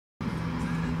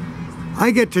I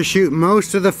get to shoot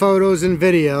most of the photos and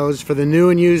videos for the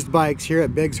new and used bikes here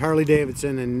at Biggs Harley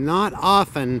Davidson, and not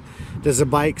often does a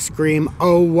bike scream,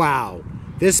 "Oh wow."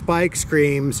 This bike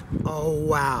screams, "Oh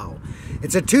wow."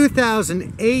 It's a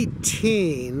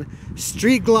 2018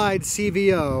 Street Glide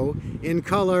CVO in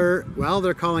color, well,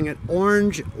 they're calling it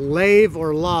orange, lave,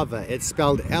 or lava. It's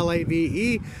spelled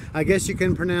L-A-V-E. I guess you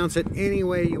can pronounce it any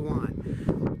way you want.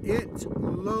 It's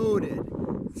loaded.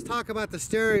 Let's talk about the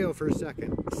stereo for a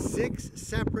second. 6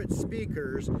 separate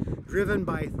speakers driven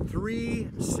by 3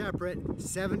 separate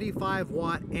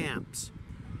 75-watt amps.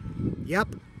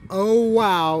 Yep, oh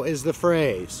wow is the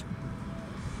phrase.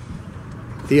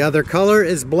 The other color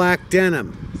is black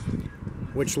denim,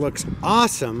 which looks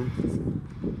awesome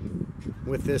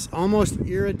with this almost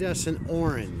iridescent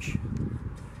orange.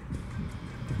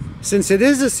 Since it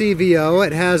is a CVO,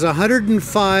 it has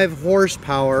 105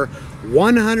 horsepower,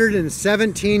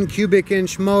 117 cubic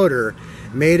inch motor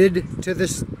mated to the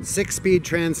 6-speed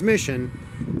transmission,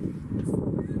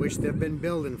 which they've been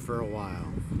building for a while.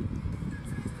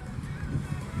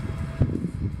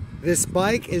 This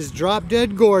bike is drop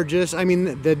dead gorgeous. I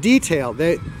mean, the detail,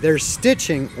 there's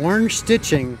stitching, orange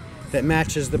stitching that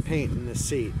matches the paint in the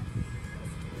seat.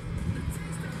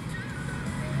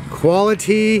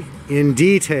 Quality in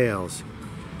details.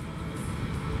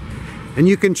 And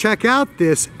you can check out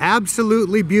this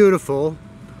absolutely beautiful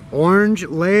orange,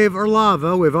 lave, or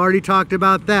lava, we've already talked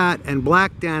about that, and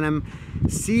black denim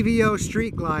CVO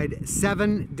Street Glide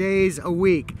 7 days a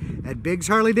week at Biggs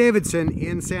Harley Davidson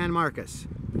in San Marcos.